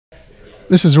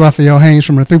This is Raphael Haynes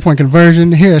from the 3-Point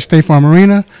Conversion here at State Farm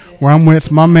Arena, where I'm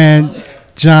with my man,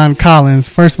 John Collins.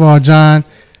 First of all, John,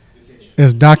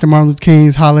 it's Dr. Martin Luther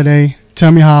King's holiday.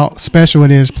 Tell me how special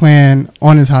it is playing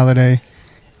on this holiday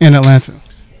in Atlanta.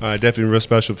 Definitely real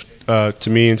special to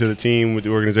me and to the team with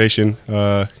the organization.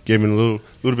 Gave him a little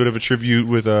bit of a tribute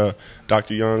with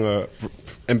Dr. Young,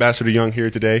 Ambassador Young here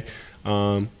today.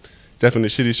 Definitely the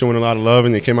city's showing a lot of love,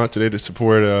 and they came out today to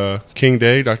support King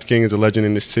Day. Dr. King is a legend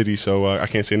in this city, so I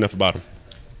can't say enough about him.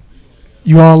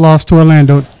 You all lost to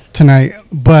Orlando tonight,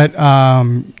 but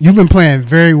you've been playing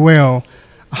very well.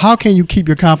 How can you keep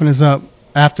your confidence up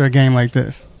after a game like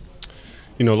this?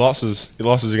 You know, losses are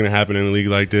going to happen in a league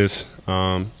like this.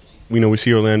 We know we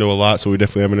see Orlando a lot, so we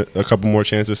definitely have a couple more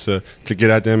chances to get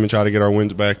at them and try to get our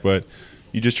wins back. But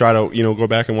you just try to go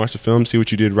back and watch the film, see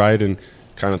what you did right, and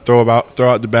kind of throw out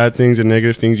the bad things and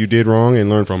negative things you did wrong and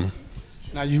learn from them.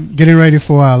 Now you're getting ready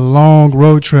for a long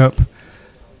road trip.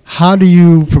 How do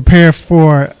you prepare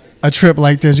for a trip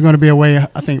like this? You're going to be away,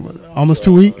 I think, almost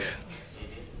 2 weeks?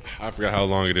 I forgot how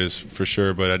long it is for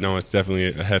sure, but I know it's definitely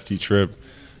a hefty trip.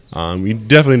 We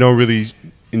definitely don't really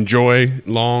enjoy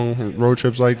long road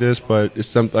trips like this, but it's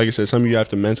something, like I said, something you have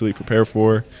to mentally prepare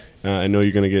for. I know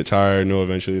you're going to get tired. I know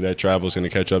eventually that travel is going to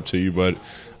catch up to you, but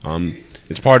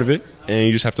it's part of it, and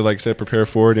you just have to, like I said, prepare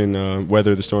for it and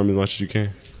weather the storm as much as you can.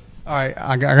 All right,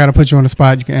 I got to put you on the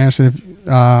spot. You can answer if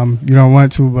you don't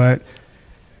want to, but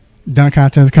dunk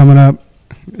contest coming up.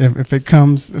 If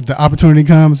the opportunity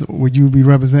comes, would you be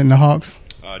representing the Hawks?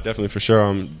 Definitely, for sure.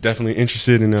 I'm definitely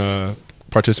interested in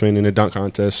participating in the dunk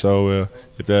contest, so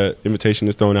if that invitation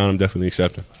is thrown out, I'm definitely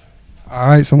accepting. All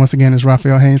right, so once again, it's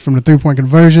Raphael Haynes from the 3-Point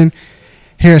Conversion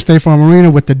here at State Farm Arena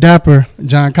with the dapper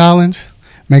John Collins.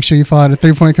 Make sure you follow the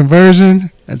 3-Point Conversion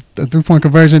at the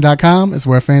 3pointconversion.com. It's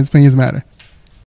where fans' opinions matter.